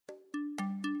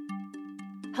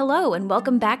Hello, and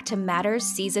welcome back to Matters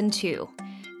Season 2.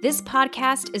 This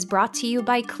podcast is brought to you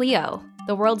by Clio,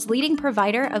 the world's leading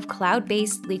provider of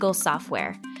cloud-based legal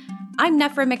software. I'm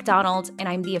Nefra McDonald, and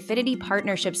I'm the Affinity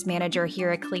Partnerships Manager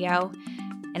here at Clio.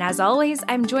 And as always,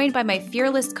 I'm joined by my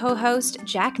fearless co-host,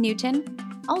 Jack Newton.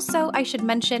 Also, I should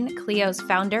mention Clio's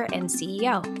founder and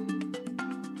CEO.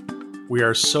 We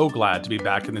are so glad to be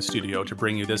back in the studio to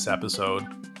bring you this episode.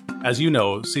 As you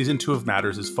know, Season 2 of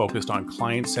Matters is focused on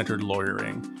client-centered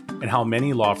lawyering and how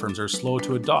many law firms are slow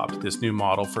to adopt this new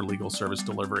model for legal service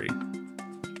delivery.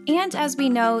 And as we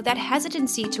know, that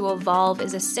hesitancy to evolve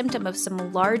is a symptom of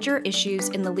some larger issues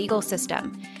in the legal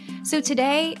system. So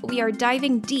today, we are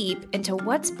diving deep into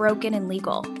what's broken in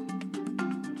legal.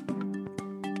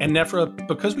 And Nefra,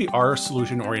 because we are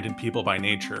solution-oriented people by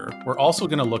nature, we're also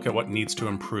going to look at what needs to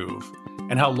improve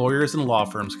and how lawyers and law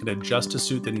firms can adjust to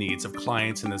suit the needs of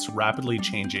clients in this rapidly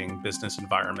changing business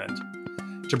environment.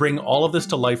 To bring all of this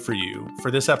to life for you,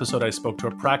 for this episode I spoke to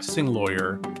a practicing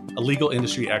lawyer, a legal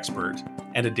industry expert,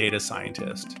 and a data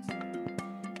scientist.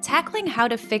 Tackling how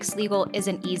to fix legal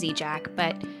isn't easy, Jack,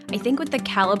 but I think with the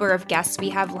caliber of guests we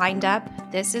have lined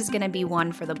up, this is going to be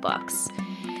one for the books.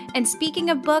 And speaking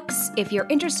of books, if you're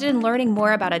interested in learning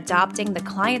more about adopting the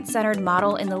client-centered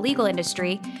model in the legal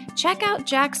industry, check out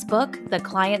Jack's book, The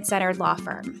Client-Centered Law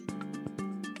Firm.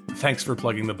 Thanks for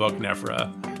plugging the book,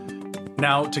 Nefra.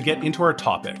 Now, to get into our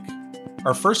topic,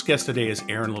 our first guest today is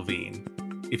Erin Levine.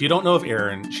 If you don't know of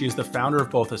Erin, she is the founder of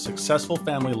both a successful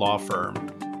family law firm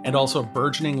and also a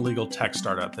burgeoning legal tech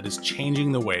startup that is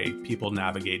changing the way people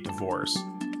navigate divorce.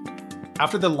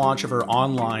 After the launch of her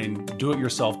online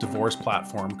do-it-yourself divorce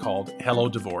platform called Hello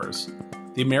Divorce,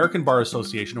 the American Bar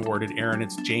Association awarded Erin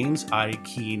its James I.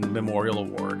 Keene Memorial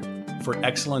Award for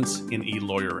excellence in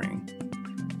e-lawyering.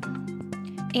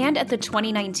 And at the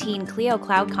 2019 Clio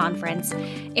Cloud Conference,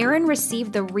 Erin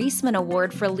received the Reisman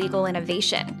Award for Legal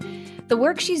Innovation. The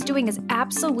work she's doing is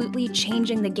absolutely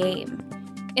changing the game.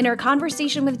 In her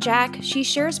conversation with Jack, she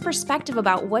shares perspective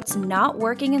about what's not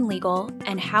working in legal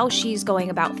and how she's going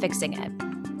about fixing it.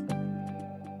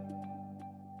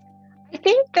 I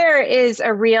think there is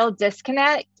a real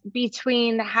disconnect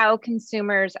between how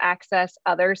consumers access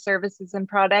other services and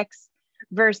products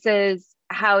versus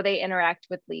how they interact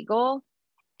with legal.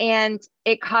 And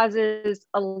it causes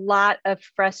a lot of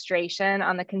frustration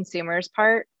on the consumer's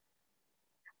part.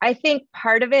 I think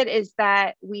part of it is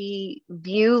that we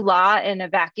view law in a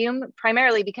vacuum,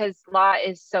 primarily because law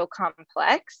is so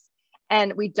complex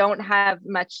and we don't have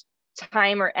much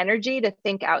time or energy to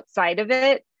think outside of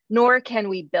it, nor can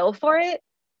we bill for it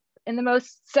in the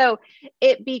most. So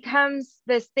it becomes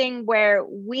this thing where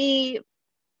we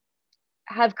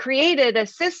have created a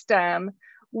system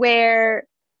where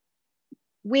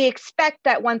we expect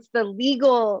that once the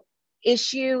legal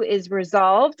issue is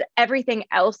resolved, everything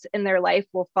else in their life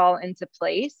will fall into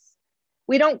place.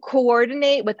 We don't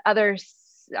coordinate with other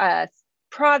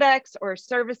products or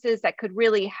services that could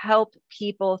really help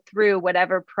people through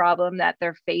whatever problem that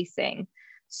they're facing.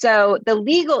 So the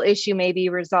legal issue may be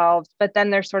resolved, but then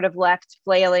they're sort of left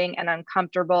flailing and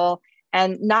uncomfortable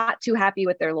and not too happy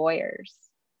with their lawyers.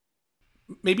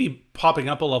 Maybe popping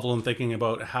up a level and thinking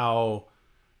about how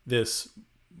this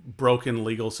broken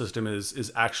legal system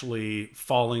is actually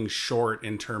falling short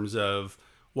in terms of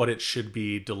what it should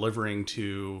be delivering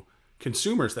to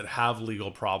consumers that have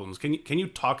legal problems. Can you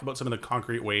talk about some of the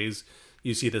concrete ways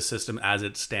you see the system as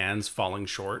it stands falling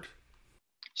short?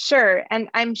 Sure. And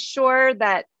I'm sure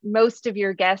that most of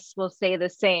your guests will say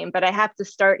the same, but I have to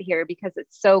start here because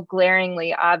it's so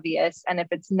glaringly obvious. And if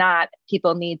it's not,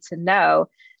 people need to know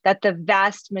that the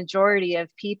vast majority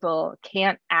of people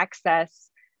can't access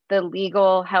the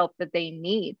legal help that they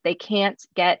need. They can't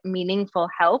get meaningful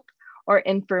help or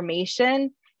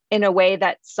information in a way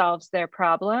that solves their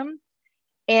problem.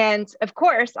 And of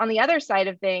course, on the other side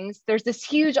of things, there's this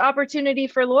huge opportunity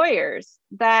for lawyers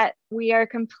that we are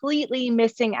completely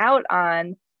missing out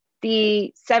on.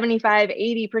 The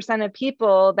 75-80% of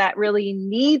people that really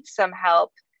need some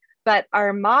help, but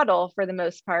our model, for the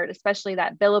most part, especially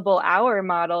that billable hour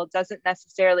model, doesn't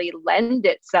necessarily lend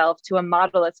itself to a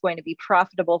model that's going to be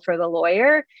profitable for the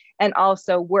lawyer and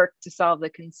also work to solve the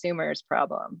consumer's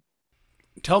problem.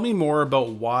 Tell me more about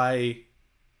why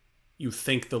you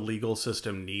think the legal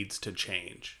system needs to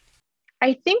change.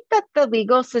 I think that the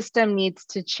legal system needs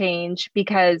to change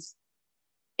because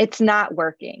it's not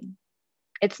working.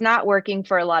 It's not working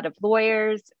for a lot of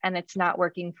lawyers and it's not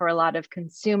working for a lot of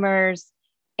consumers.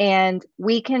 And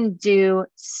we can do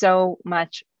so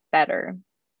much better.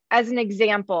 As an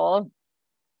example,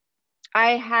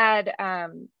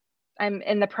 I'm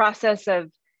in the process of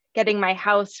getting my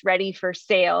house ready for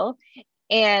sale.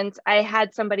 And I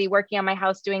had somebody working on my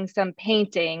house doing some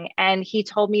painting, and he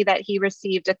told me that he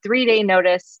received a 3-day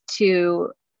notice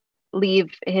to leave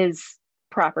his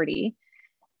property.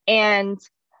 And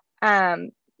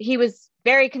he was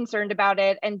very concerned about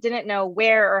it and didn't know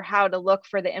where or how to look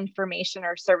for the information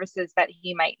or services that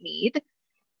he might need.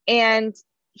 And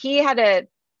he had a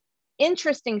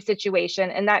interesting situation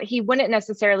in that he wouldn't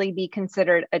necessarily be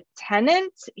considered a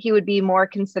tenant. He would be more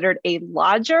considered a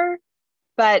lodger.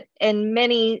 But in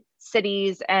many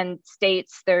cities and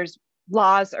states, there's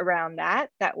laws around that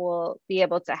will be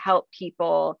able to help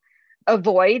people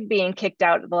avoid being kicked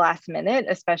out at the last minute,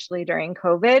 especially during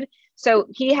COVID. So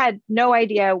he had no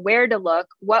idea where to look,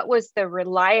 what was the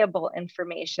reliable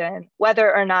information,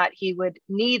 whether or not he would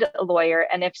need a lawyer,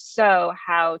 and if so,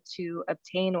 how to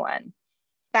obtain one.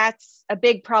 That's a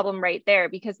big problem right there,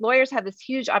 because lawyers have this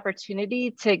huge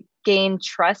opportunity to gain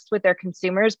trust with their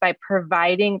consumers by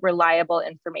providing reliable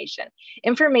information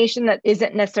that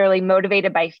isn't necessarily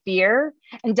motivated by fear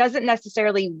and doesn't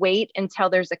necessarily wait until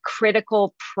there's a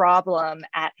critical problem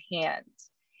at hand.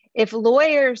 If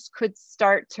lawyers could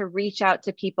start to reach out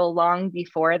to people long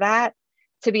before that,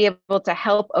 to be able to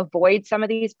help avoid some of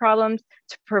these problems,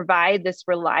 to provide this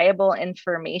reliable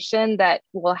information that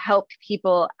will help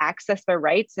people access their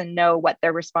rights and know what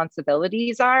their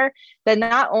responsibilities are, then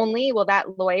not only will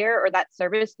that lawyer or that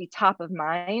service be top of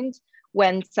mind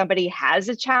when somebody has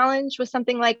a challenge with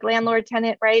something like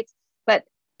landlord-tenant rights, but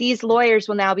these lawyers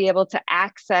will now be able to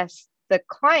access the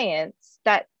clients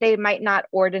that they might not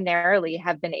ordinarily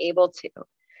have been able to.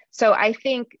 So I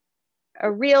think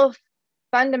a real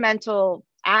fundamental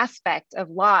aspect of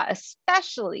law,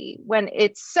 especially when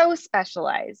it's so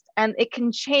specialized and it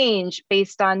can change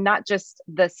based on not just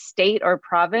the state or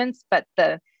province, but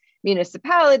the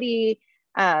municipality,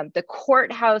 the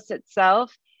courthouse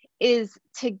itself, is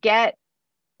to get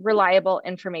reliable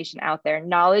information out there.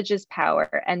 Knowledge is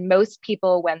power. And most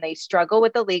people, when they struggle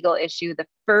with a legal issue, the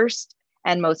first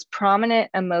and most prominent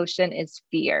emotion is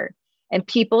fear. And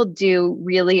people do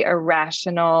really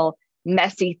irrational,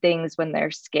 messy things when they're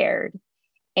scared.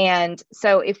 And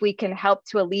so if we can help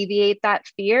to alleviate that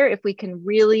fear, if we can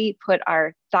really put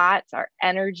our thoughts, our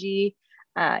energy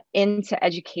into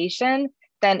education,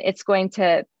 then it's going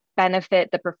to benefit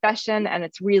the profession and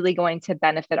it's really going to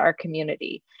benefit our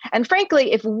community. And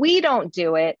frankly, if we don't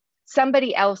do it,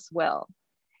 somebody else will.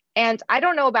 And I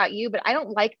don't know about you, but I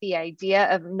don't like the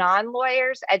idea of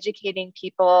non-lawyers educating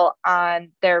people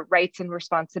on their rights and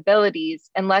responsibilities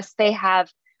unless they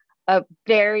have a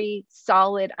very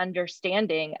solid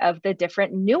understanding of the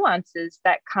different nuances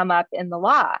that come up in the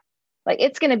law. Like,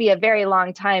 it's going to be a very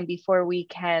long time before we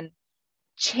can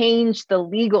change the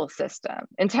legal system,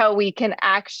 until we can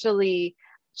actually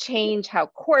change how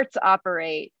courts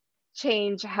operate,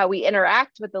 change how we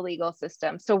interact with the legal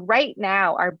system. So right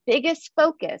now, our biggest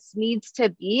focus needs to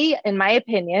be, in my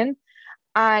opinion,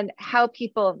 on how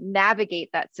people navigate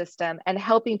that system and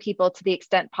helping people, to the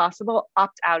extent possible,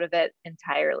 opt out of it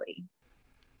entirely.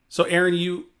 So Erin,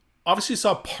 you obviously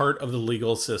saw part of the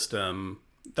legal system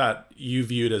that you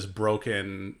viewed as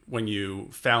broken when you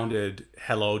founded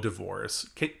Hello Divorce.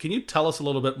 Can you tell us a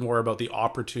little bit more about the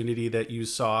opportunity that you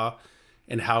saw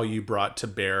and how you brought to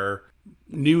bear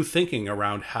new thinking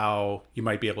around how you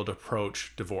might be able to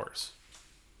approach divorce?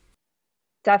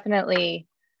 Definitely.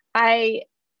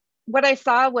 What I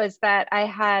saw was that I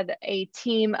had a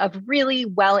team of really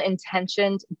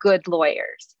well-intentioned, good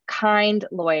lawyers, kind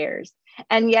lawyers,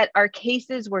 and yet our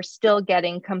cases were still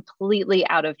getting completely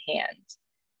out of hand.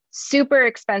 Super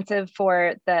expensive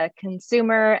for the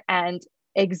consumer and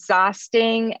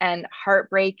exhausting and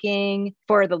heartbreaking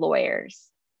for the lawyers.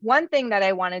 One thing that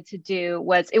I wanted to do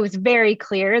was, it was very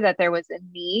clear that there was a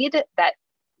need that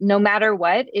no matter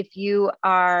what, if you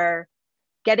are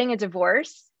getting a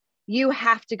divorce, you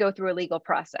have to go through a legal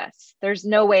process. There's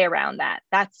no way around that.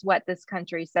 That's what this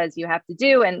country says you have to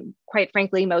do, and quite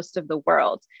frankly, most of the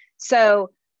world. So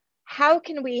how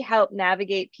can we help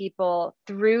navigate people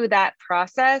through that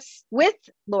process with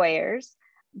lawyers,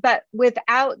 but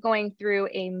without going through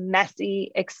a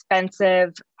messy,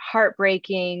 expensive,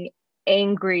 heartbreaking,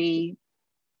 angry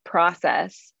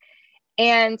process?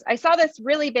 And I saw this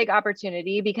really big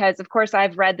opportunity because, of course,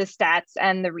 I've read the stats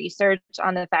and the research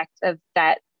on the fact of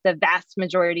that the vast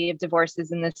majority of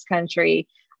divorces in this country,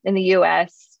 in the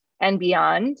US and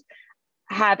beyond,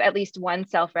 have at least one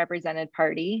self-represented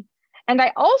party. And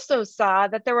I also saw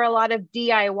that there were a lot of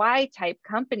DIY type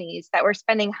companies that were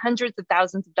spending hundreds of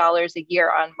thousands of dollars a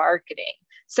year on marketing.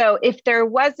 So if there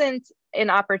wasn't an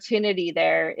opportunity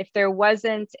there, if there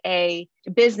wasn't a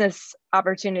business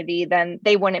opportunity, then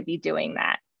they wouldn't be doing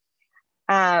that.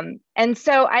 And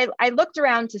so I looked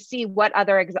around to see what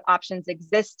other options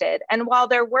existed. And while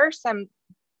there were some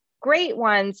great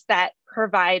ones that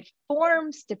provide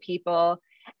forms to people,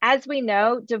 as we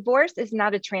know, divorce is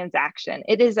not a transaction.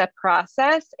 It is a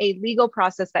process, a legal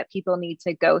process that people need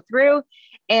to go through.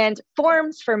 And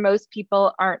forms for most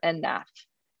people aren't enough.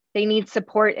 They need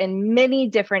support in many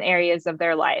different areas of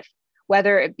their life,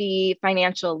 whether it be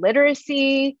financial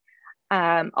literacy,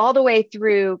 all the way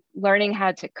through learning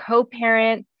how to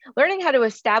co-parent, learning how to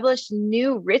establish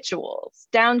new rituals,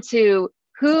 down to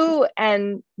who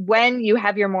and when you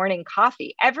have your morning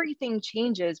coffee. Everything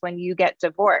changes when you get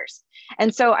divorced.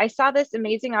 And so I saw this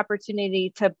amazing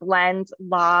opportunity to blend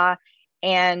law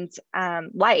and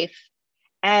life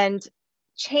and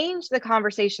change the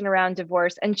conversation around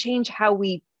divorce and change how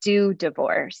we do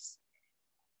divorce.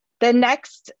 The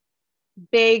next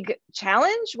big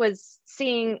challenge was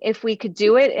seeing if we could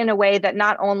do it in a way that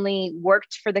not only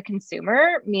worked for the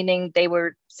consumer, meaning they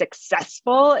were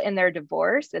successful in their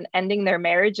divorce and ending their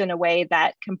marriage in a way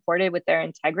that comported with their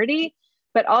integrity,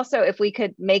 but also if we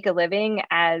could make a living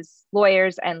as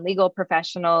lawyers and legal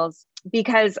professionals,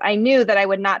 because I knew that I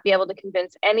would not be able to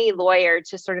convince any lawyer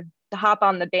to sort of hop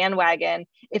on the bandwagon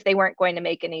if they weren't going to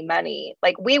make any money.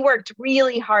 Like, we worked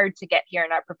really hard to get here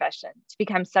in our profession, to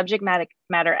become subject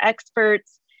matter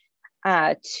experts,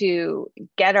 to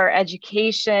get our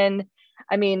education.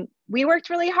 I mean, we worked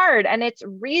really hard, and it's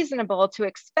reasonable to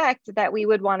expect that we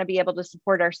would want to be able to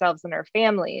support ourselves and our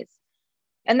families.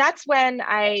 And that's when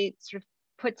I sort of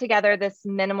put together this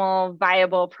minimal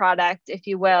viable product, if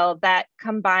you will, that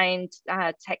combined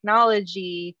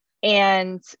technology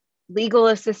and legal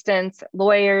assistants,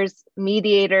 lawyers,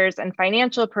 mediators, and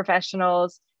financial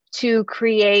professionals to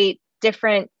create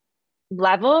different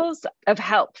levels of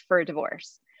help for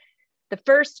divorce. The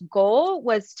first goal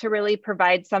was to really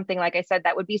provide something, like I said,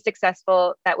 that would be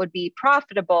successful, that would be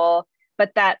profitable,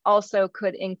 but that also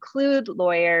could include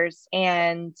lawyers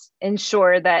and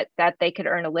ensure that they could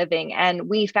earn a living. And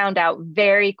we found out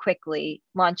very quickly,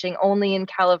 launching only in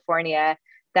California,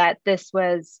 that this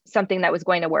was something that was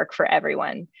going to work for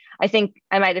everyone. I think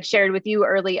I might have shared with you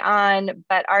early on,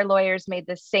 but our lawyers made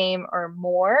the same or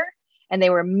more, and they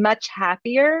were much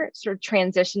happier sort of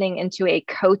transitioning into a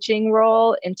coaching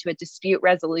role, into a dispute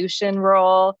resolution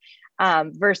role,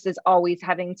 versus always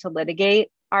having to litigate.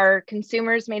 Our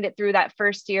consumers made it through that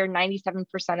first year.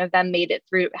 97% of them made it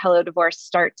through Hello Divorce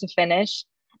start to finish.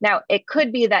 Now, it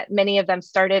could be that many of them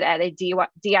started at a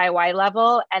DIY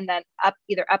level and then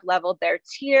either up-leveled their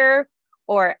tier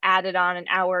or added on an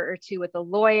hour or two with a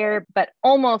lawyer, but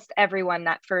almost everyone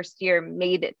that first year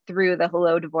made it through the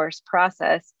Hello Divorce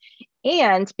process.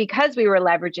 And because we were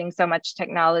leveraging so much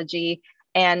technology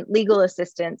and legal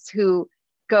assistants who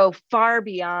go far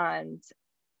beyond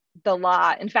the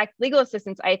law. In fact, legal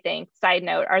assistants, I think, side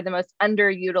note, are the most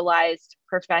underutilized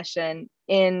profession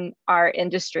in our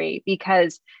industry,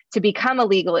 because to become a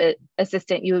legal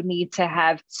assistant, you need to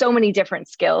have so many different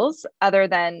skills other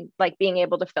than like being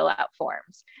able to fill out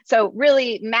forms. So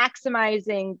really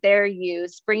maximizing their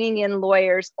use, bringing in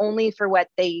lawyers only for what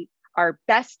they are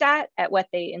best at what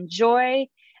they enjoy,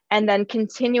 and then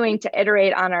continuing to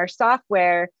iterate on our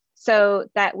software so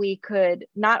that we could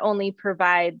not only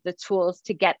provide the tools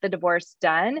to get the divorce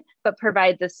done, but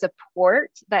provide the support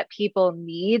that people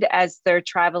need as they're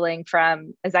traveling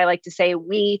from, as I like to say,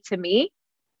 we to me.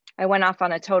 I went off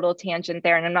on a total tangent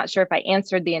there, and I'm not sure if I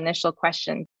answered the initial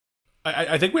question.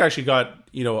 I think we actually got,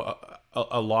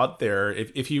 a lot there.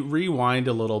 If you rewind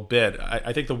a little bit,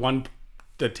 I think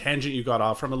the tangent you got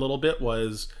off from a little bit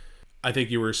was, I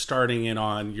think you were starting in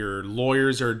on your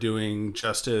lawyers are doing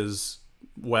just as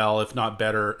well, if not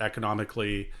better,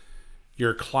 economically.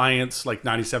 Your clients, like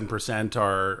 97%,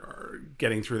 are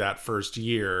getting through that first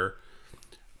year.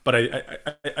 But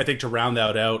I think to round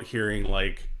that out, hearing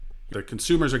like the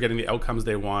consumers are getting the outcomes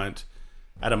they want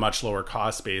at a much lower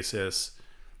cost basis,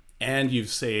 and you've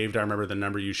saved, I remember the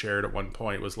number you shared at one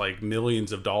point was like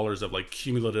millions of dollars of like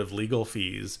cumulative legal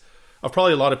fees of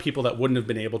probably a lot of people that wouldn't have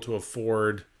been able to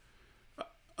afford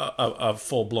a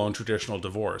full-blown traditional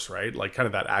divorce, right? Like kind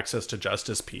of that access to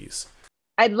justice piece.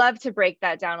 I'd love to break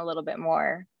that down a little bit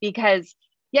more, because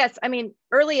yes, I mean,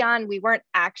 early on, we weren't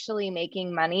actually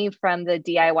making money from the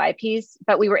DIY piece,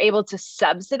 but we were able to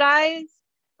subsidize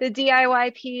the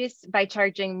DIY piece by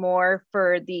charging more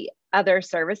for the other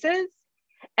services.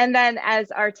 And then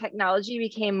as our technology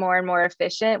became more and more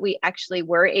efficient, we actually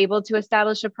were able to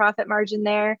establish a profit margin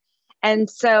there. And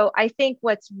so I think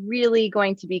what's really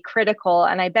going to be critical,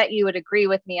 and I bet you would agree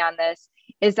with me on this,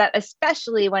 is that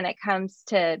especially when it comes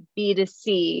to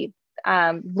B2C,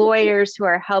 lawyers who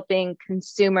are helping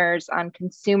consumers on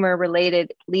consumer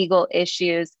related legal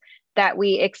issues, that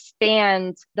we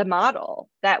expand the model,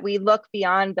 that we look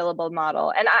beyond billable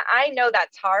model. And I know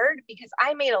that's hard because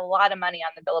I made a lot of money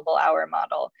on the billable hour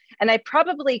model. And I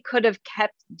probably could have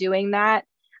kept doing that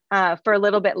for a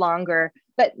little bit longer,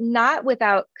 but not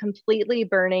without completely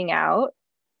burning out,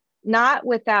 not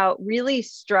without really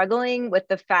struggling with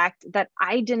the fact that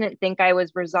I didn't think I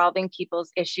was resolving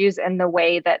people's issues in the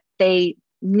way that they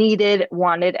needed,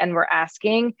 wanted, and were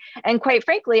asking. And quite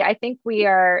frankly, I think we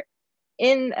are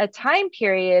in a time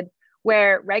period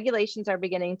where regulations are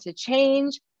beginning to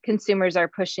change, consumers are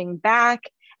pushing back,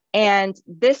 and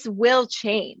this will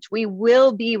change. We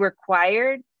will be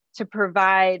required to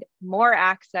provide more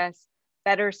access,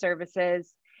 better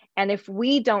services. And if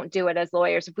we don't do it as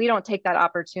lawyers, if we don't take that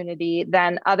opportunity,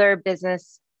 then other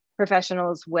business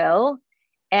professionals will.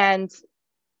 And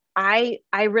I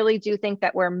really do think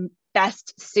that we're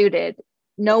best suited.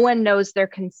 No one knows their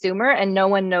consumer and no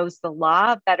one knows the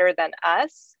law better than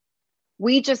us.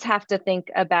 We just have to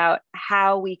think about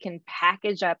how we can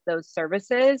package up those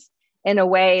services in a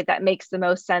way that makes the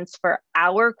most sense for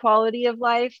our quality of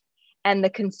life and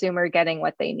the consumer getting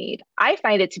what they need. I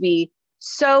find it to be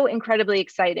so incredibly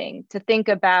exciting to think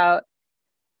about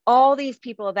all these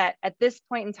people that at this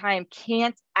point in time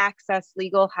can't access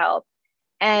legal help,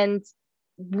 and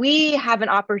we have an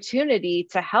opportunity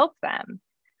to help them.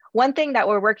 One thing that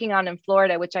we're working on in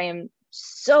Florida, which I am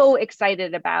so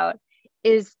excited about,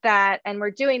 is that, and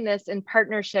we're doing this in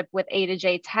partnership with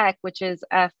A2J Tech, which is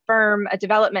a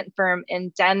development firm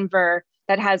in Denver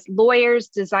that has lawyers,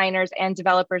 designers, and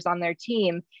developers on their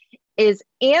team, is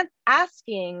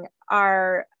asking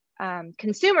our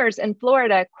consumers in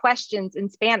Florida questions in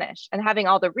Spanish and having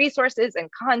all the resources and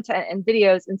content and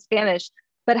videos in Spanish,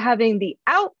 but having the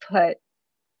output,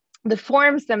 the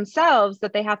forms themselves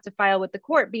that they have to file with the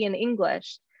court, be in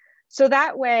English. So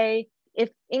that way, if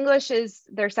English is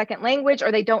their second language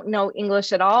or they don't know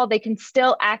English at all, they can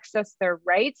still access their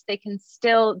rights. They can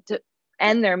still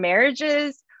end their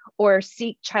marriages or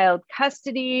seek child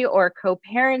custody or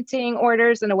co-parenting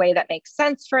orders in a way that makes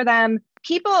sense for them.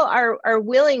 People are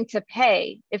willing to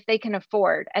pay if they can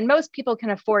afford, and most people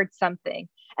can afford something.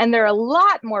 And they're a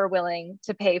lot more willing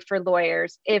to pay for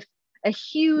lawyers if a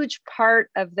huge part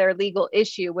of their legal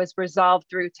issue was resolved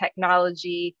through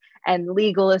technology and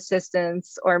legal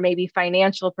assistance or maybe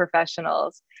financial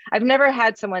professionals. I've never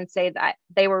had someone say that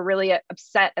they were really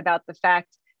upset about the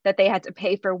fact that they had to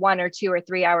pay for 1 or 2 or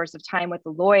 3 hours of time with a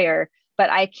lawyer.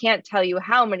 But I can't tell you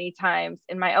how many times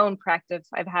in my own practice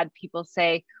I've had people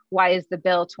say, why is the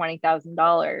bill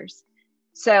 $20,000?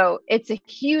 So it's a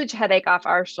huge headache off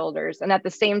our shoulders. And at the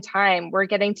same time, we're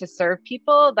getting to serve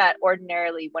people that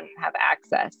ordinarily wouldn't have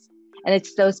access. And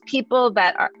it's those people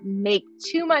that make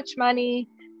too much money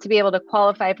to be able to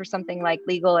qualify for something like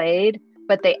legal aid,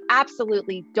 but they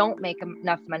absolutely don't make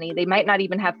enough money. They might not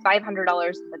even have $500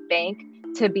 in the bank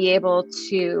to be able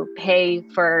to pay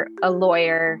for a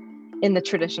lawyer in the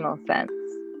traditional sense.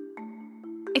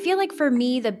 I feel like for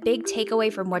me, the big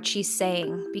takeaway from what she's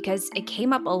saying, because it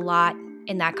came up a lot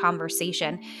in that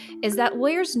conversation, is that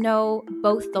lawyers know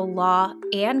both the law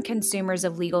and consumers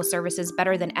of legal services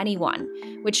better than anyone,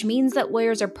 which means that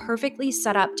lawyers are perfectly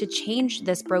set up to change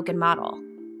this broken model.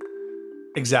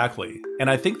 Exactly. And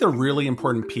I think the really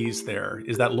important piece there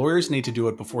is that lawyers need to do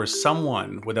it before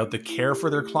someone without the care for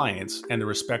their clients and the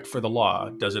respect for the law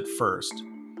does it first.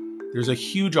 There's a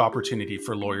huge opportunity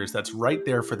for lawyers that's right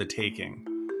there for the taking.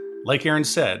 Like Erin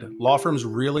said, law firms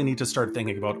really need to start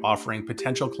thinking about offering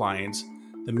potential clients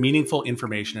the meaningful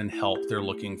information and help they're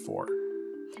looking for.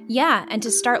 Yeah, and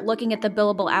to start looking at the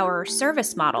billable hour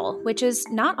service model, which is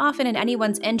not often in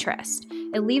anyone's interest.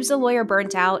 It leaves the lawyer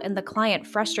burnt out and the client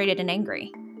frustrated and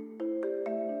angry.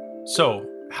 So,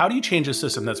 how do you change a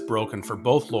system that's broken for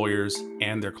both lawyers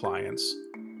and their clients?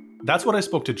 That's what I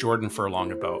spoke to Jordan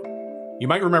Furlong about. You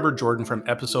might remember Jordan from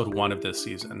episode 1 of this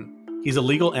season. He's a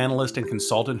legal analyst and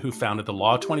consultant who founded the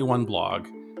Law 21 blog,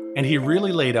 and he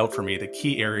really laid out for me the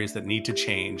key areas that need to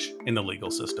change in the legal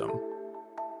system.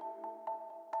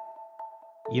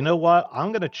 You know what?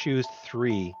 I'm going to choose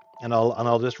 3, and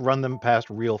I'll just run them past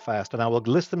real fast, and I will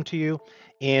list them to you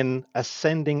in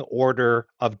ascending order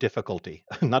of difficulty.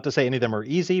 Not to say any of them are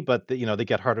easy, but they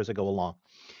get harder as they go along.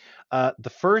 The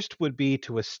first would be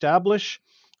to establish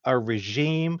a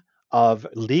regime of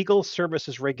legal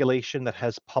services regulation that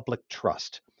has public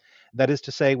trust. That is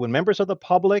to say, when members of the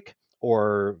public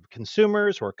or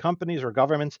consumers or companies or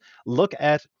governments look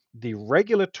at the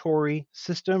regulatory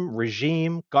system,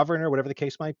 regime, governor, whatever the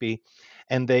case might be,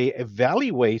 and they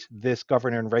evaluate this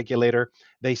governor and regulator,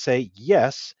 they say,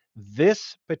 yes,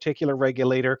 This particular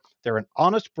regulator, they're an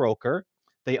honest broker.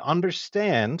 They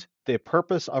understand the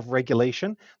purpose of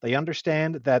regulation. They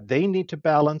understand that they need to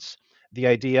balance the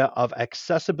idea of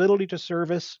accessibility to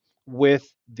service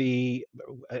with the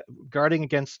guarding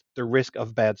against the risk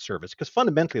of bad service, because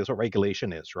fundamentally that's what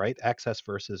regulation is, right? Access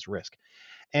versus risk.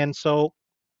 And so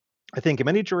I think in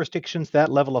many jurisdictions,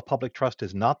 that level of public trust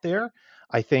is not there.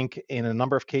 I think in a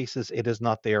number of cases, it is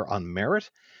not there on merit.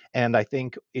 And I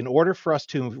think in order for us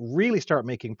to really start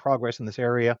making progress in this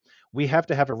area, we have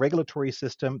to have a regulatory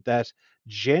system that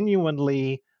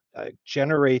genuinely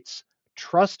generates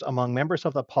trust among members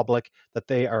of the public that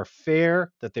they are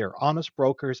fair, that they're honest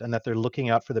brokers, and that they're looking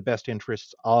out for the best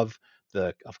interests of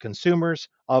consumers,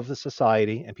 of the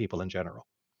society, and people in general.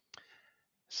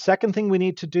 Second thing we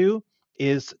need to do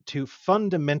is to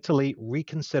fundamentally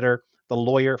reconsider the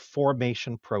lawyer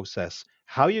formation process.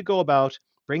 How you go about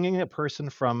bringing a person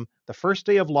from the first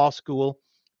day of law school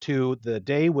to the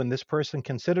day when this person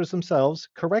considers themselves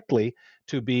correctly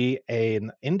to be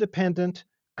an independent,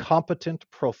 competent,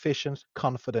 proficient,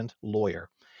 confident lawyer.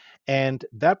 And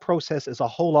that process is a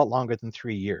whole lot longer than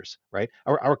 3 years, right?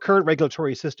 Our current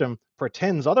regulatory system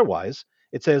pretends otherwise.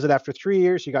 It says that after 3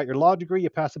 years, you got your law degree, you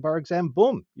pass the bar exam,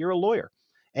 boom, you're a lawyer.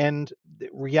 And the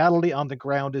reality on the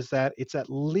ground is that it's at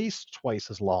least twice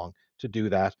as long to do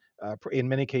that, in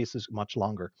many cases, much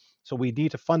longer. So we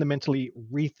need to fundamentally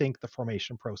rethink the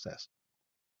formation process.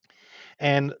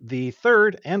 And the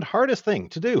third and hardest thing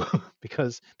to do,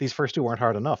 because these first two weren't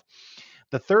hard enough,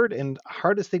 the third and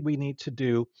hardest thing we need to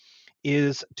do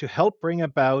is to help bring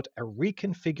about a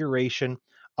reconfiguration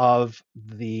of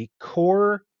the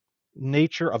core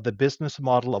nature of the business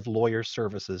model of lawyer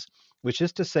services, which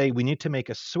is to say we need to make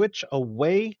a switch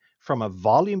away from a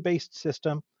volume-based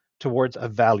system towards a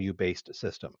value-based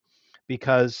system.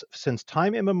 Because since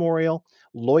time immemorial,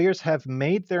 lawyers have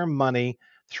made their money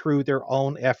through their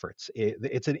own efforts.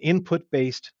 It's an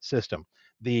input-based system.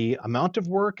 The amount of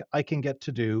work I can get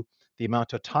to do, the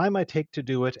amount of time I take to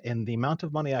do it, and the amount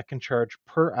of money I can charge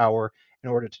per hour in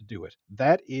order to do it.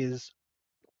 That is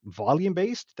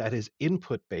volume-based, that is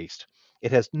input-based.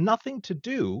 It has nothing to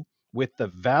do with the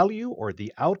value or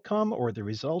the outcome or the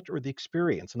result or the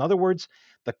experience. In other words,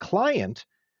 the client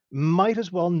might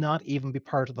as well not even be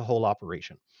part of the whole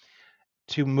operation.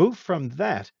 To move from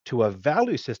that to a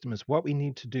value system is what we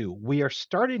need to do. We are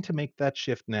starting to make that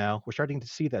shift now. We're starting to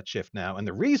see that shift now. And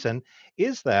the reason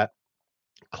is that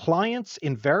clients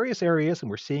in various areas, and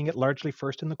we're seeing it largely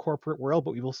first in the corporate world,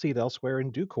 but we will see it elsewhere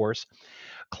in due course,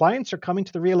 clients are coming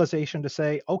to the realization to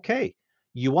say, okay,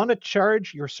 you want to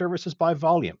charge your services by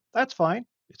volume. That's fine.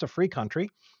 It's a free country.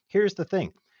 Here's the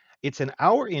thing. It's in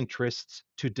our interests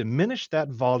to diminish that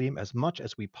volume as much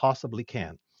as we possibly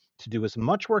can, to do as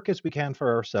much work as we can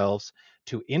for ourselves,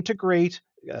 to integrate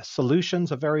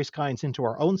solutions of various kinds into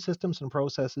our own systems and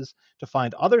processes, to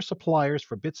find other suppliers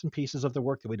for bits and pieces of the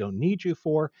work that we don't need you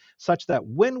for, such that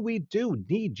when we do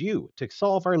need you to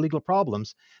solve our legal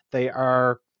problems, they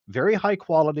are very high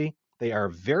quality, they are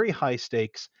very high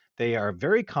stakes, they are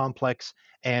very complex,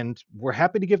 and we're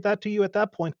happy to give that to you at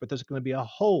that point, but there's going to be a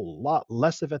whole lot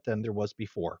less of it than there was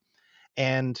before.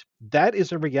 And that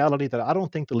is a reality that I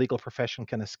don't think the legal profession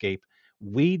can escape.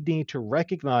 We need to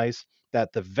recognize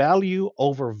that the value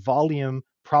over volume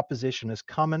proposition is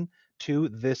common to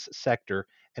this sector,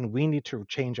 and we need to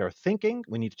change our thinking.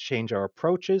 We need to change our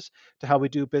approaches to how we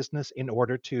do business in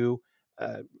order to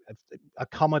uh,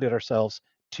 accommodate ourselves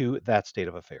to that state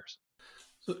of affairs.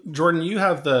 So, Jordan, you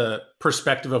have the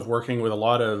perspective of working with a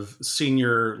lot of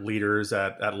senior leaders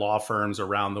at law firms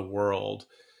around the world.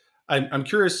 I'm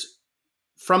curious,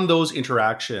 from those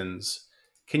interactions,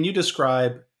 can you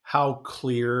describe how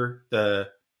clear the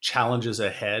challenges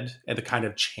ahead and the kind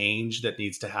of change that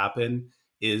needs to happen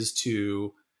is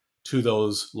to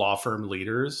those law firm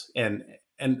leaders, and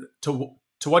to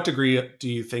what degree do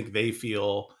you think they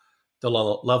feel the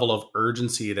level of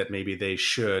urgency that maybe they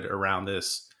should around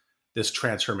this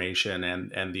transformation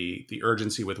and the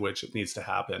urgency with which it needs to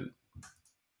happen?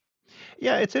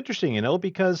 Yeah, it's interesting,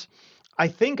 because I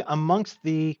think amongst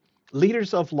the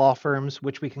leaders of law firms,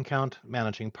 which we can count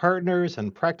managing partners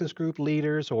and practice group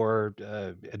leaders or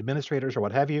administrators or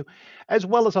what have you, as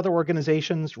well as other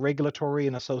organizations, regulatory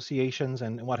and associations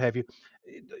and what have you,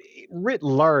 writ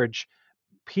large,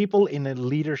 people in a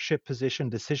leadership position,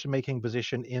 decision-making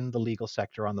position in the legal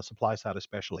sector on the supply side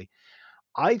especially,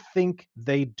 I think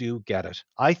they do get it.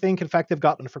 I think, in fact, they've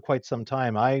gotten it for quite some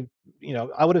time. I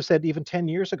would have said even 10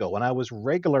 years ago when I was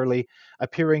regularly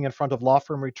appearing in front of law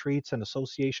firm retreats and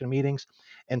association meetings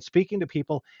and speaking to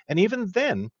people. And even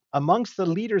then, amongst the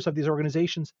leaders of these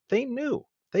organizations, they knew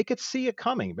they could see it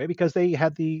coming, maybe because they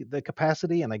had the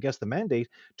capacity and I guess the mandate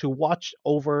to watch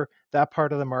over that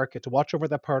part of the market, to watch over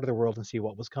that part of the world and see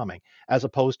what was coming, as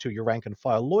opposed to your rank and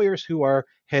file lawyers who are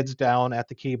heads down at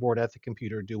the keyboard, at the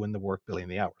computer, doing the work, billing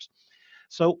the hours.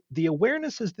 So the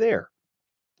awareness is there.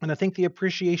 And I think the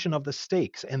appreciation of the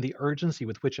stakes and the urgency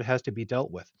with which it has to be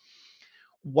dealt with.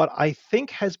 What I think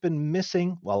has been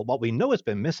missing, well, what we know has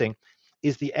been missing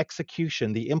is the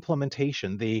execution, the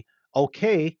implementation, the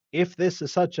okay, if this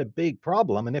is such a big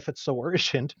problem and if it's so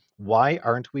urgent, why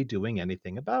aren't we doing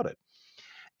anything about it?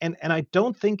 And I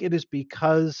don't think it is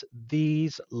because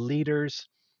these leaders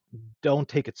don't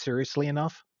take it seriously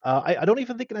enough. I don't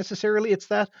even think necessarily it's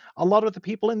that a lot of the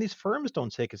people in these firms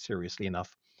don't take it seriously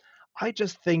enough. I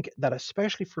just think that,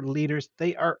 especially for leaders,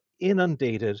 they are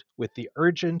inundated with the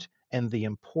urgent and the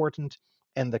important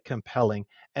and the compelling.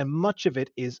 And much of it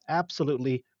is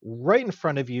absolutely right in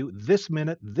front of you. This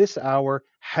minute, this hour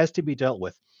has to be dealt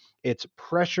with. It's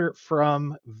pressure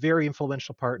from very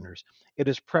influential partners. It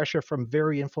is pressure from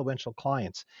very influential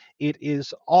clients. It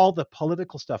is all the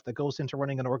political stuff that goes into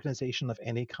running an organization of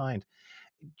any kind.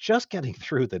 Just getting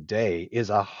through the day is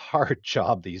a hard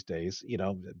job these days.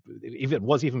 It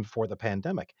was even before the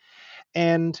pandemic.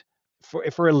 And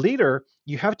for a leader,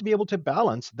 you have to be able to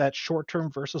balance that short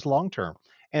term versus long term.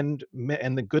 And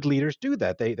the good leaders do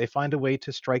that. They find a way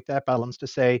to strike that balance to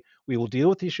say, we will deal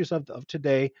with the issues of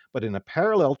today, but in a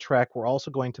parallel track, we're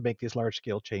also going to make these large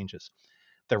scale changes.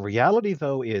 The reality,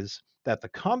 though, is that the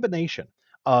combination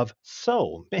of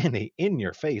so many in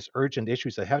your face urgent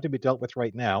issues that have to be dealt with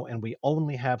right now, and we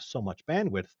only have so much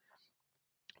bandwidth,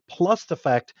 plus the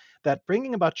fact that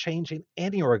bringing about change in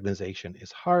any organization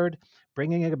is hard,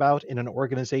 bringing it about in an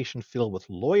organization filled with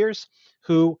lawyers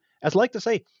who, as I like to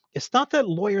say, it's not that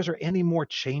lawyers are any more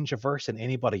change averse than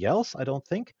anybody else, I don't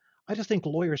think. I just think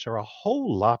lawyers are a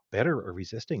whole lot better at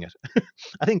resisting it.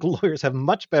 I think lawyers have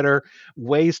much better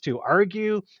ways to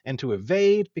argue and to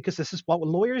evade because this is what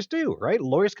lawyers do, right?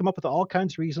 Lawyers come up with all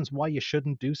kinds of reasons why you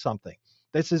shouldn't do something.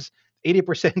 This is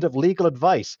 80% of legal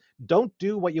advice. Don't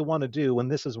do what you want to do,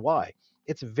 and this is why.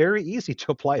 It's very easy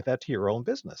to apply that to your own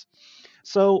business.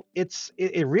 So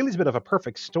it really is a bit of a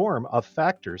perfect storm of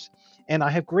factors. And I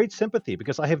have great sympathy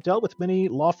because I have dealt with many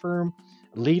law firm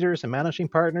leaders and managing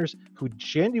partners who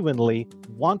genuinely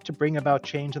want to bring about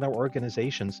change in their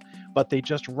organizations, but they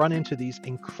just run into these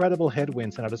incredible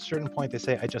headwinds. And at a certain point, they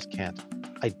say, I just can't.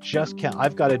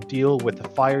 I've got to deal with the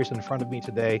fires in front of me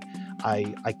today.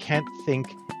 I can't think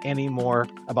anymore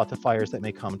about the fires that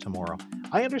may come tomorrow.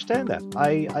 I understand that.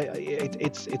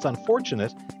 It's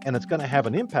unfortunate, and it's going to have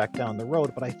an impact down the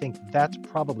road, but I think that's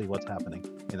probably what's happening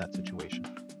in that situation.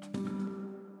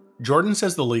 Jordan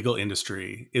says the legal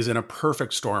industry is in a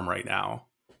perfect storm right now.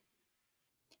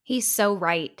 He's so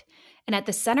right. And at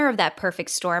the center of that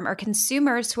perfect storm are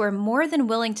consumers who are more than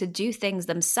willing to do things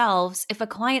themselves if a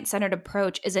client-centered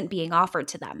approach isn't being offered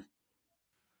to them.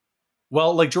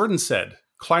 Well, like Jordan said,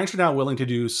 clients are now willing to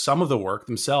do some of the work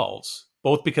themselves,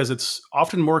 both because it's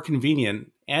often more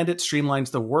convenient and it streamlines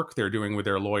the work they're doing with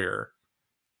their lawyer.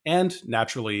 And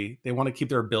naturally, they want to keep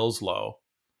their bills low.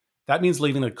 That means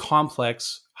leaving the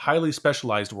complex, highly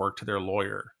specialized work to their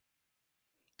lawyer.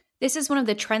 This is one of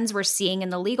the trends we're seeing in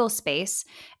the legal space,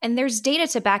 and there's data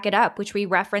to back it up, which we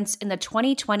referenced in the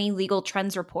 2020 Legal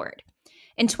Trends Report.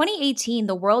 In 2018,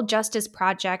 the World Justice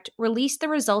Project released the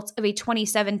results of a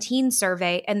 2017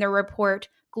 survey and their report,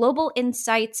 Global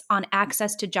Insights on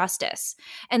Access to Justice.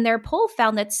 And their poll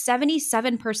found that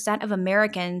 77% of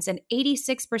Americans and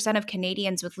 86% of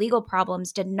Canadians with legal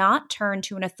problems did not turn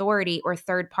to an authority or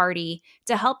third party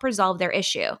to help resolve their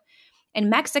issue. In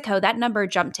Mexico, that number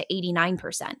jumped to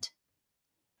 89%.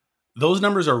 Those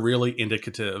numbers are really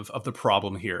indicative of the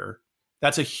problem here.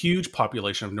 That's a huge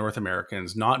population of North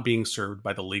Americans not being served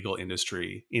by the legal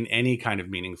industry in any kind of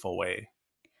meaningful way.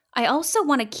 I also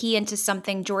want to key into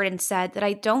something Jordan said that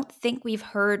I don't think we've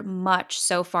heard much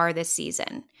so far this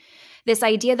season. This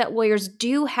idea that lawyers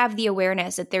do have the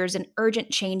awareness that there's an urgent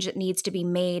change that needs to be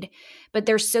made, but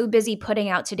they're so busy putting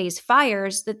out today's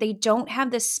fires that they don't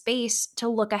have the space to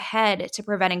look ahead to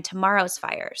preventing tomorrow's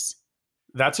fires.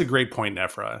 That's a great point,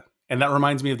 Nefra. And that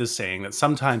reminds me of the saying that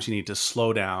sometimes you need to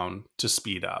slow down to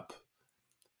speed up.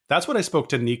 That's what I spoke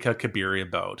to Nika Kabiri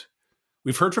about.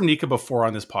 We've heard from Nika before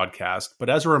on this podcast, but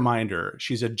as a reminder,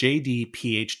 she's a JD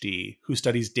PhD who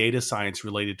studies data science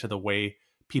related to the way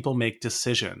people make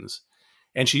decisions.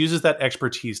 And she uses that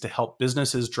expertise to help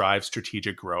businesses drive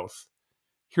strategic growth.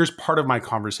 Here's part of my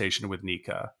conversation with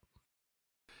Nika.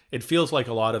 It feels like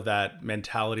a lot of that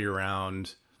mentality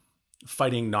around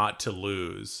fighting not to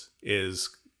lose is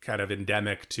kind of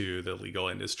endemic to the legal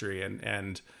industry.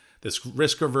 And this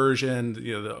risk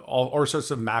aversion, all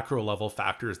sorts of macro level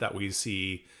factors that we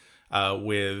see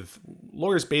with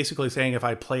lawyers basically saying, if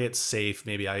I play it safe,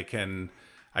 maybe I can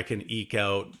eke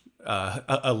out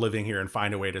a living here and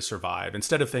find a way to survive,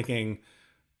 instead of thinking,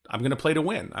 I'm going to play to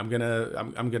win. I'm going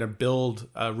to build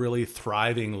a really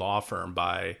thriving law firm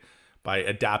by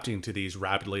adapting to these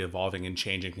rapidly evolving and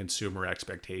changing consumer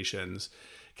expectations.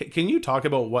 Can you talk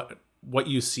about what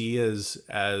you see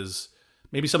as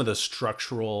maybe some of the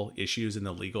structural issues in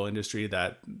the legal industry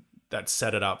that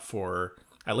set it up for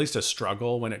at least a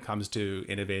struggle when it comes to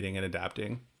innovating and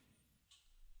adapting?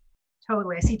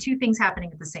 Totally. I see two things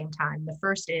happening at the same time. The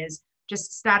first is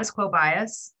just status quo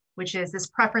bias, which is this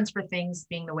preference for things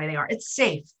being the way they are. It's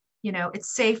safe.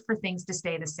 It's safe for things to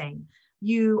stay the same.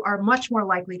 You are much more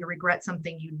likely to regret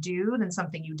something you do than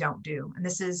something you don't do. And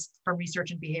this is from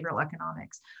research in behavioral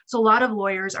economics. So a lot of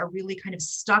lawyers are really kind of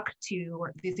stuck to,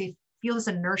 or they feel this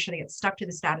inertia, they get stuck to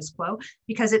the status quo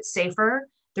because it's safer.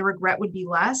 The regret would be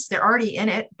less. They're already in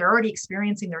it. They're already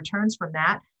experiencing the returns from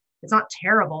that. It's not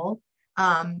terrible.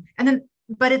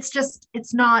 But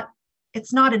it's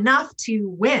not enough to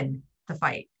win the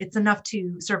fight. It's enough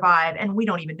to survive. And we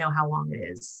don't even know how long it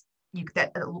is.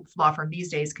 That law firm these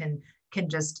days can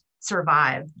just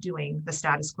survive doing the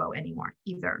status quo anymore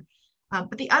either.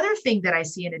 But the other thing that I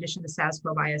see in addition to status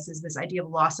quo bias is this idea of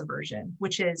loss aversion,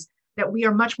 which is that we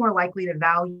are much more likely to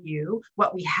value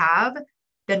what we have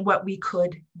than what we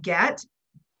could get.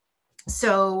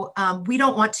 So we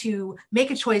don't want to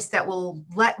make a choice that will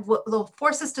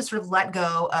force us to sort of let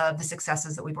go of the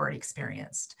successes that we've already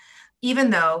experienced, even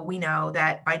though we know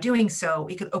that by doing so,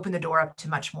 we could open the door up to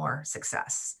much more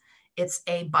success. It's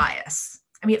a bias.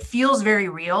 I mean, it feels very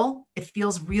real. It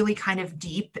feels really kind of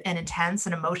deep and intense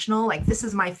and emotional. Like, this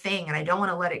is my thing and I don't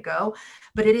want to let it go.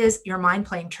 But it is your mind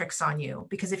playing tricks on you.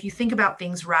 Because if you think about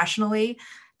things rationally,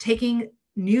 taking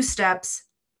new steps,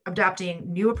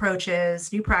 adopting new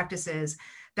approaches, new practices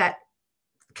that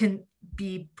can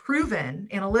be proven,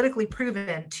 analytically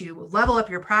proven to level up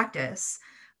your practice,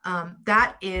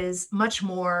 that is much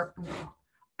more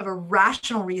of a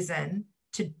rational reason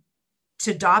to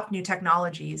adopt new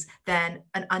technologies than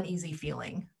an uneasy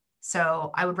feeling. So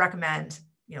I would recommend,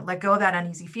 let go of that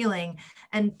uneasy feeling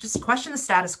and just question the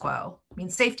status quo. I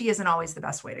mean, safety isn't always the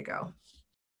best way to go.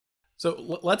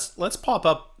 So let's pop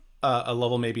up a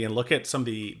level maybe and look at some of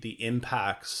the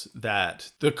impacts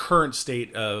that the current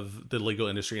state of the legal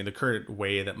industry and the current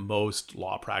way that most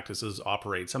law practices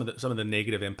operate, some of the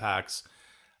negative impacts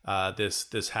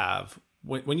this have.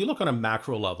 When you look on a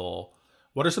macro level,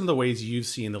 what are some of the ways you've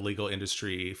seen the legal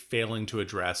industry failing to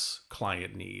address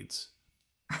client needs?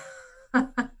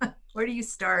 Where do you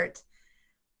start?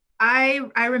 I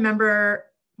remember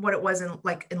what it was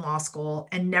in law school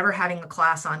and never having a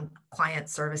class on client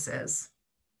services,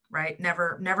 right?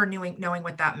 Never knowing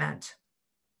what that meant.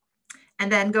 And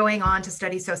then going on to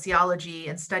study sociology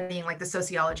and studying the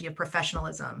sociology of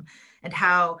professionalism and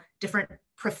how different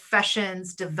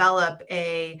professions develop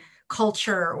a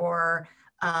culture or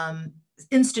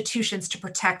institutions to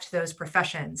protect those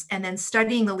professions, and then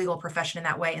studying the legal profession in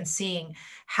that way and seeing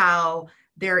how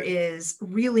there is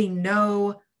really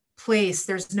no place,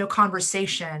 there's no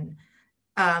conversation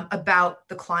about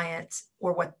the client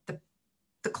or what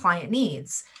the client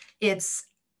needs. It's,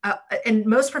 and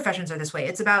most professions are this way.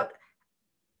 It's about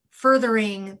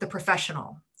furthering the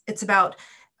professional. It's about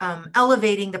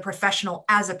elevating the professional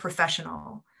as a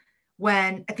professional,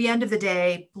 when at the end of the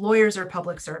day, lawyers are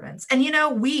public servants. And,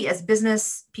 we as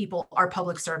business people are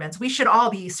public servants. We should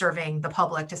all be serving the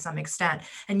public to some extent.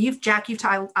 And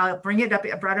I'll bring it up,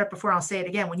 I brought it up before, I'll say it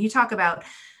again. When you talk about,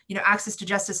 access to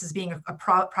justice as being a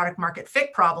product market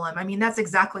fit problem, I mean, that's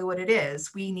exactly what it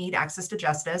is. We need access to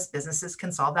justice. Businesses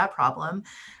can solve that problem.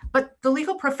 But the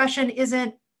legal profession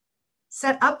isn't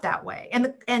set up that way.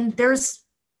 And there's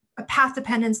a path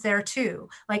dependence there too.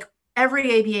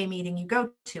 Every ABA meeting you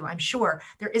go to, I'm sure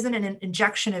there isn't an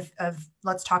injection of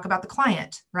let's talk about the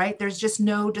client, right? There's just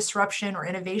no disruption or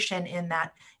innovation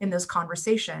in those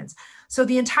conversations. So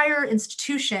the entire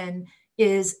institution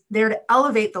is there to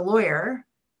elevate the lawyer.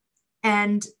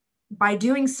 And by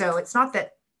doing so, it's not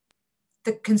that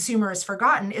the consumer is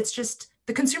forgotten. It's just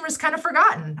the consumer is kind of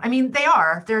forgotten. I mean, they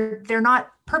are. They're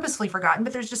not purposely forgotten,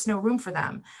 but there's just no room for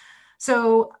them.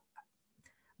 So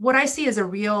what I see as a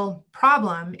real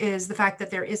problem is the fact that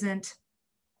there isn't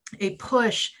a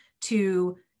push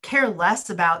to care less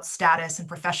about status and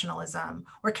professionalism,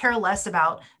 or care less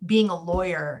about being a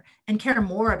lawyer and care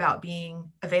more about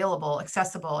being available,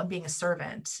 accessible, and being a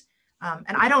servant.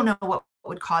 And I don't know what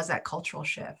would cause that cultural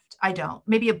shift. I don't.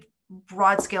 Maybe a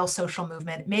broad scale social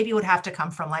movement. Maybe it would have to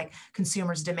come from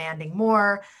consumers demanding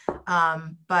more.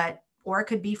 Or it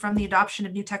could be from the adoption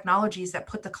of new technologies that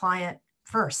put the client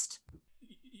first.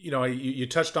 You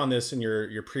touched on this in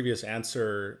your previous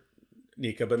answer,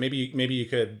 Nika, but maybe you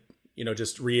could,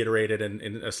 just reiterate it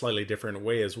in a slightly different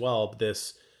way as well.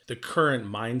 The current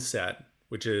mindset,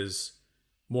 which is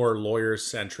more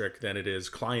lawyer-centric than it is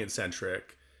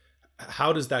client-centric,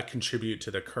 how does that contribute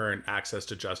to the current access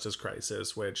to justice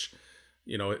crisis, which,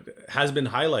 it has been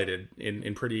highlighted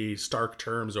in pretty stark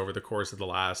terms over the course of the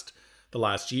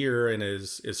last year, and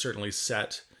is certainly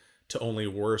set to only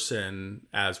worsen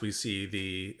as we see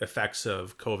the effects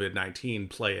of COVID-19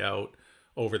 play out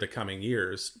over the coming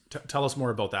years. Tell us more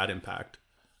about that impact.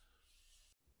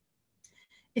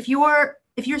 If you're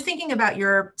thinking about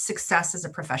your success as a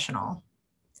professional,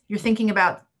 you're thinking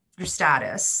about your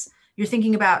status, you're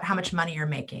thinking about how much money you're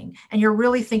making, and you're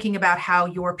really thinking about how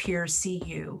your peers see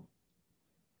you,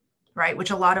 right?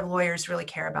 Which a lot of lawyers really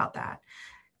care about that.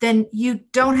 Then you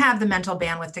don't have the mental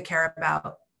bandwidth to care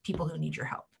about people who need your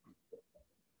help.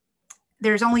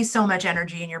 There's only so much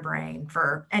energy in your brain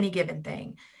for any given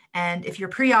thing. And if you're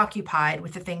preoccupied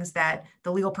with the things that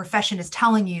the legal profession is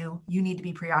telling you need to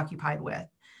be preoccupied with,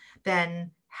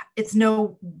 then it's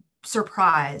no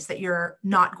surprise that you're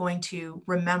not going to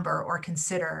remember or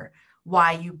consider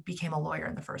why you became a lawyer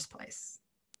in the first place,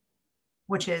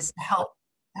 which is to help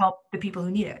the people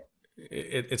who need it.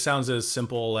 It sounds as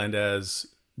simple and as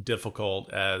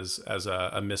difficult as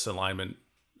a misalignment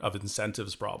of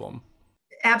incentives problem.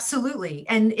 Absolutely.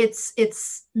 And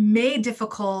it's made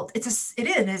difficult. It is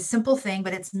a simple thing,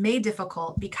 but it's made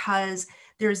difficult because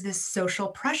there's this social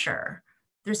pressure.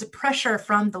 There's a pressure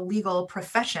from the legal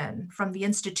profession, from the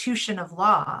institution of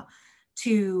law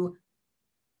to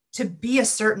be a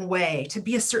certain way, to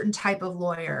be a certain type of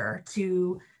lawyer,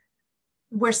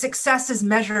 where success is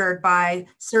measured by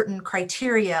certain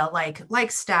criteria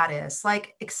like status,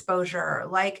 like exposure,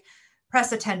 like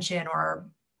press attention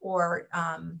or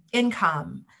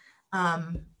income,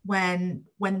 when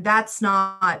that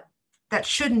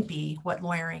shouldn't be what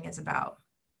lawyering is about.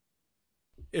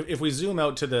 If we zoom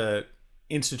out to the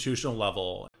institutional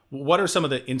level, what are some of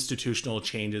the institutional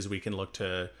changes we can look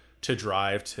to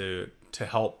drive to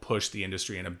help push the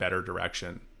industry in a better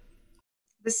direction?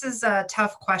 This is a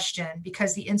tough question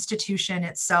because the institution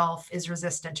itself is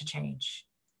resistant to change.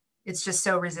 It's just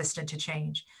so resistant to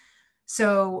change.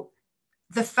 So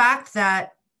the fact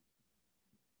that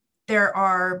there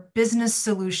are business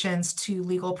solutions to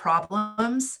legal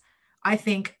problems, I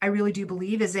really do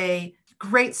believe is a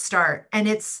great start. And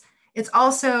it's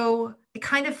also, it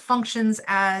kind of functions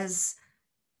as,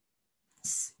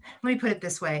 let me put it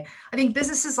this way. I think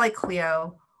businesses like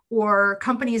Clio or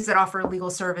companies that offer legal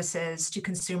services to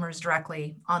consumers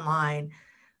directly online,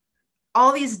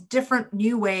 all these different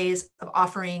new ways of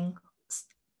offering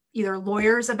either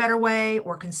lawyers a better way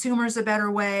or consumers a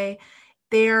better way,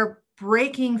 they're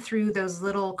breaking through those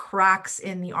little cracks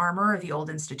in the armor of the old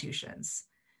institutions.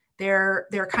 They're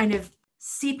kind of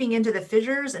seeping into the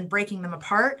fissures and breaking them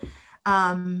apart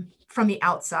from the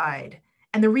outside.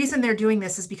 And the reason they're doing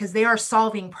this is because they are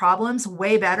solving problems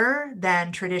way better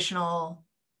than traditional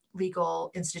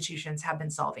legal institutions have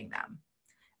been solving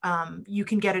them. You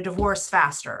can get a divorce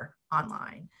faster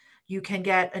online. You can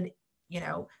get an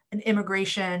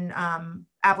immigration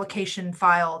application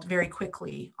filed very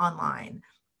quickly online.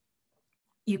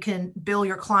 You can bill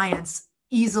your clients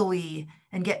easily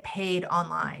and get paid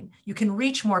online. You can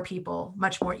reach more people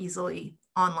much more easily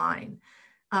online.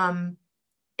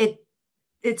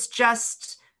 It just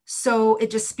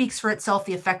speaks for itself,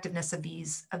 the effectiveness of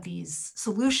these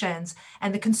solutions,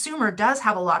 and the consumer does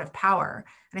have a lot of power.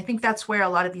 And I think that's where a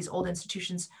lot of these old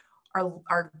institutions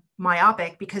are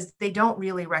myopic, because they don't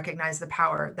really recognize the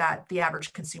power that the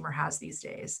average consumer has these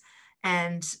days.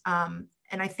 And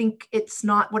I think it's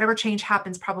not, whatever change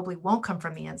happens probably won't come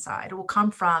from the inside. It will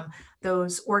come from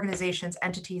those organizations,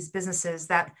 entities, businesses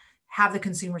that have the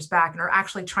consumers back and are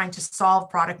actually trying to solve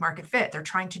product market fit. They're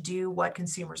trying to do what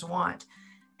consumers want.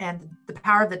 And the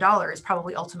power of the dollar is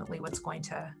probably ultimately what's going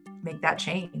to make that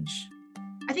change.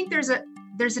 I think there's a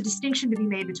distinction to be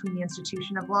made between the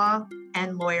institution of law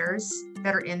and lawyers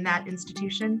that are in that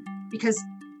institution, because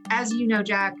as you know,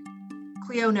 Jack,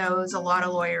 Clio knows a lot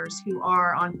of lawyers who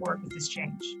are on board with this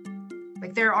change.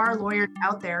 Like, there are lawyers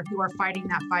out there who are fighting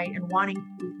that fight and wanting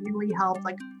to really help,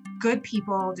 like good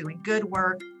people doing good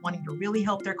work, wanting to really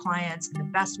help their clients in the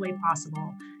best way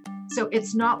possible. So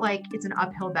it's not like it's an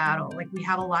uphill battle. Like, we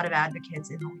have a lot of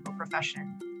advocates in the legal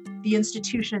profession. The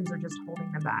institutions are just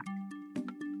holding them back.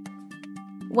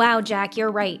 Wow, Jack,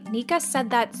 you're right. Nika said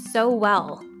that so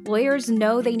well. Lawyers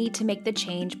know they need to make the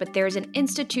change, but there's an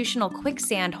institutional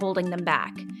quicksand holding them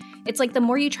back. It's like the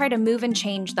more you try to move and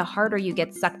change, the harder you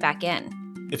get sucked back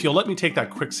in. If you'll let me take that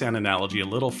quicksand analogy a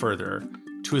little further,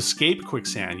 to escape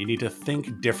quicksand, you need to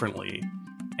think differently,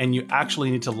 and you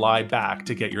actually need to lie back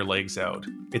to get your legs out.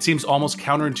 It seems almost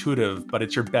counterintuitive, but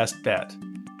it's your best bet.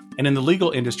 And in the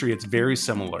legal industry, it's very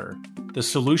similar. The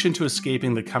solution to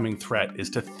escaping the coming threat is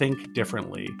to think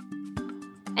differently.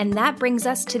 And that brings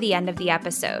us to the end of the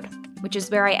episode, which is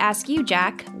where I ask you,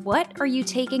 Jack, what are you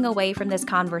taking away from this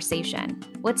conversation?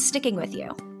 What's sticking with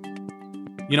you?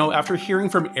 You know, after hearing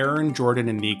from Erin, Jordan,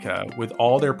 and Nika with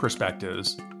all their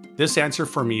perspectives, this answer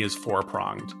for me is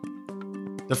four-pronged.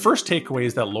 The first takeaway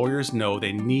is that lawyers know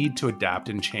they need to adapt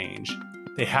and change.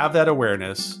 They have that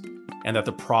awareness and that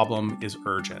the problem is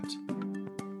urgent.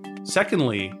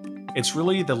 Secondly, it's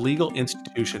really the legal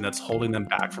institution that's holding them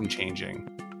back from changing.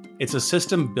 It's a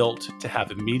system built to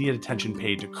have immediate attention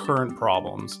paid to current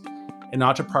problems and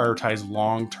not to prioritize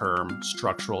long-term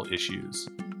structural issues.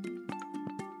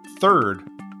 Third,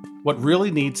 what really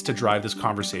needs to drive this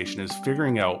conversation is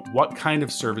figuring out what kind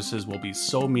of services will be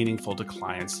so meaningful to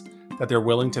clients that they're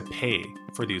willing to pay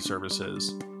for these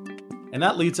services. And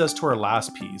that leads us to our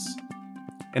last piece,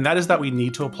 and that is that we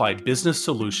need to apply business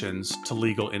solutions to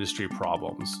legal industry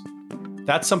problems.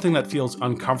 That's something that feels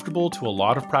uncomfortable to a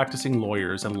lot of practicing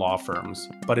lawyers and law firms,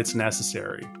 but it's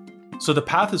necessary. So the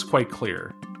path is quite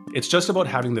clear. It's just about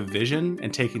having the vision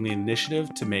and taking the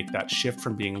initiative to make that shift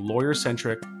from being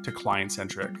lawyer-centric to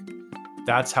client-centric.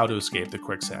 That's how to escape the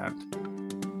quicksand.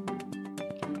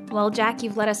 Well, Jack,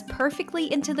 you've led us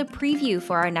perfectly into the preview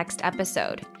for our next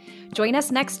episode. Join us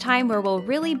next time where we'll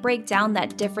really break down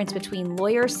that difference between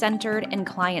lawyer-centered and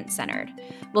client-centered.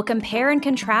 We'll compare and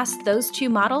contrast those two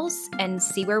models and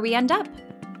see where we end up.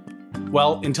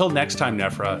 Well, until next time,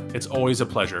 Nefra, it's always a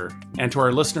pleasure. And to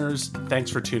our listeners, thanks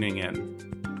for tuning in.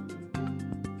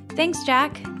 Thanks,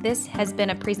 Jack. This has been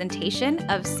a presentation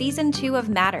of Season 2 of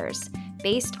Matters,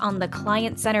 based on The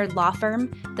Client-Centered Law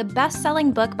Firm, the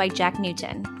best-selling book by Jack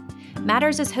Newton.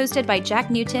 Matters is hosted by Jack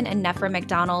Newton and Nefra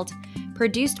McDonald,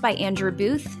 produced by Andrew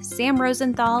Booth, Sam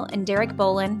Rosenthal, and Derek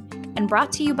Bolin, and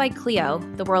brought to you by Clio,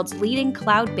 the world's leading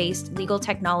cloud-based legal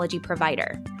technology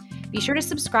provider. Be sure to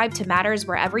subscribe to Matters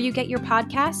wherever you get your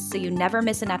podcasts so you never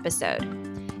miss an episode.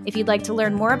 If you'd like to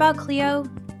learn more about Clio,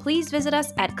 please visit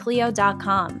us at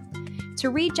clio.com. To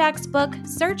read Jack's book,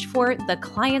 search for The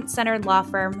Client-Centered Law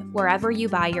Firm wherever you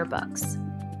buy your books.